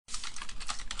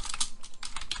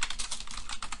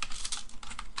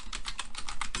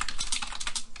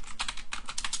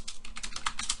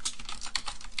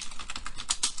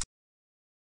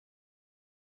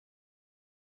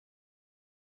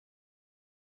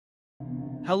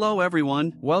Hello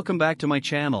everyone, welcome back to my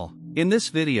channel. In this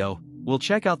video, we'll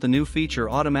check out the new feature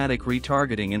automatic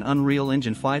retargeting in Unreal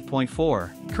Engine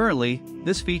 5.4. Currently,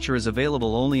 this feature is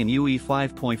available only in UE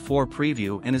 5.4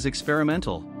 preview and is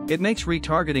experimental. It makes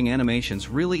retargeting animations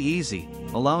really easy,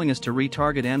 allowing us to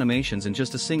retarget animations in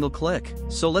just a single click.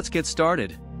 So let's get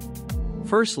started.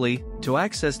 Firstly, to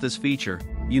access this feature,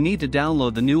 you need to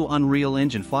download the new Unreal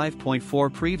Engine 5.4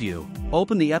 preview.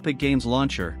 Open the Epic Games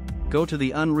launcher, go to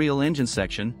the Unreal Engine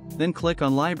section, then click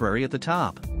on Library at the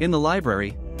top. In the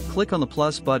library, click on the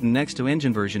plus button next to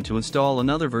Engine version to install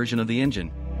another version of the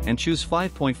engine, and choose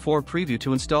 5.4 preview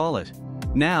to install it.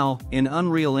 Now, in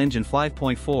Unreal Engine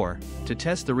 5.4, to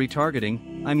test the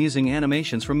retargeting, I'm using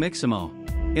animations from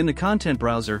Mixamo. In the content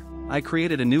browser, I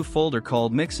created a new folder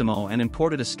called Mixamo and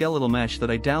imported a skeletal mesh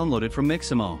that I downloaded from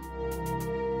Mixamo.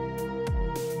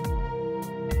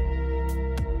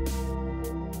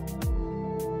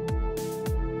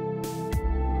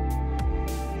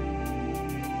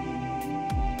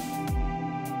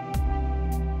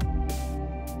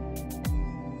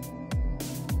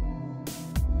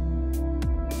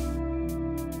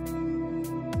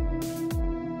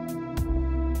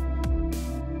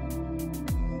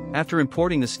 After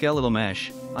importing the skeletal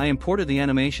mesh, I imported the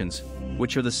animations,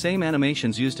 which are the same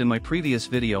animations used in my previous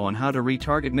video on how to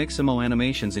retarget Mixamo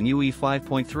animations in UE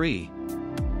 5.3.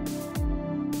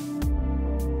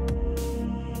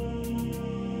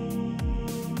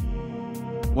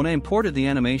 When I imported the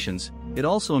animations, it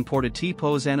also imported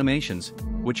T-pose animations,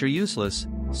 which are useless,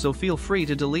 so feel free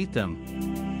to delete them.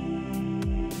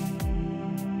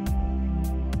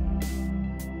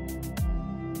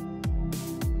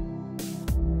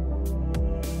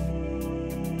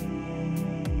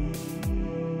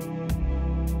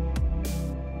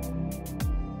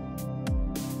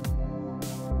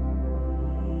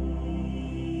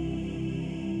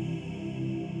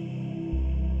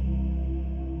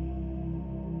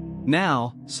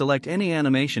 Now, select any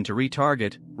animation to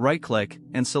retarget, right-click,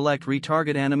 and select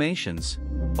Retarget Animations.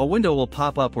 A window will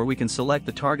pop up where we can select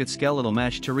the target skeletal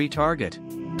mesh to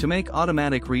retarget. To make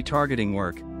automatic retargeting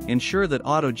work, ensure that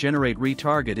Auto-Generate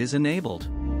Retarget is enabled.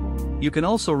 You can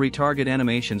also retarget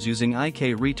animations using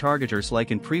IK retargeters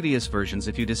like in previous versions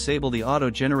if you disable the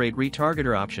Auto-Generate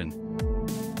Retargeter option.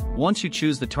 Once you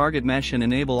choose the target mesh and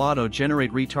enable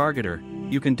Auto-Generate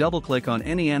Retargeter, you can double-click on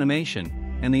any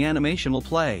animation, and the animation will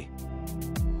play.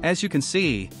 As you can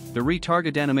see, the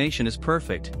retarget animation is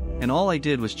perfect, and all I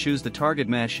did was choose the target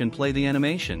mesh and play the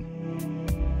animation.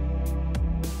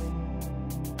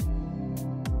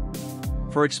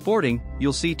 For exporting,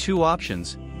 you'll see two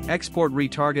options: Export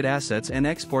Retarget Assets and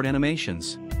Export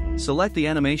Animations. Select the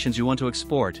animations you want to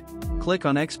export, click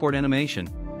on Export Animation,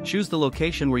 choose the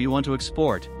location where you want to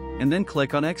export, and then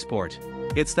click on Export.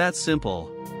 It's that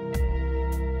simple.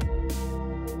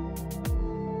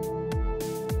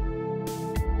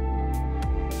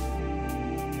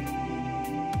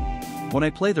 When I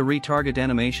play the retarget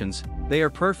animations, they are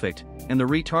perfect, and the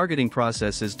retargeting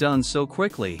process is done so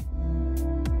quickly.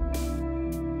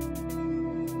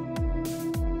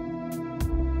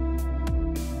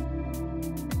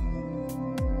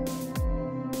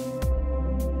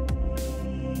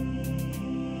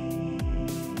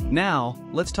 Now,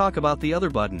 let's talk about the other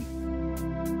button.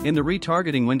 In the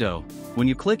retargeting window, when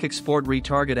you click Export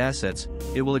Retarget Assets,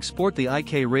 it will export the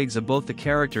IK rigs of both the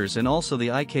characters and also the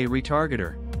IK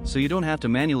retargeter, so you don't have to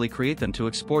manually create them to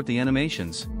export the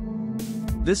animations.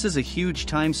 This is a huge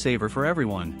time saver for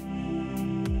everyone.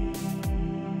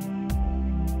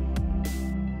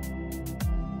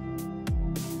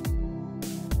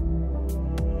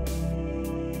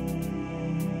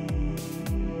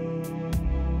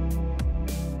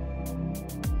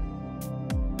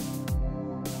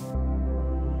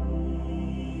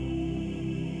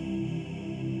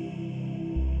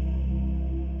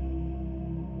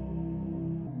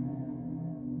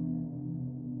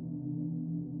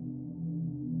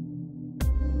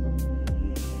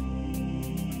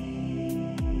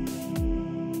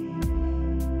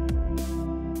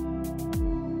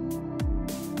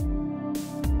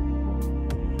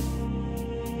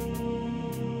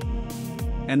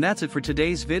 And that's it for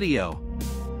today's video.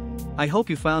 I hope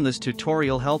you found this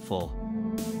tutorial helpful.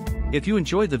 If you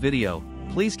enjoyed the video,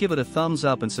 please give it a thumbs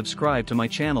up and subscribe to my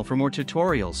channel for more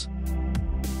tutorials.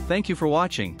 Thank you for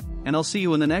watching, and I'll see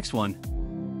you in the next one.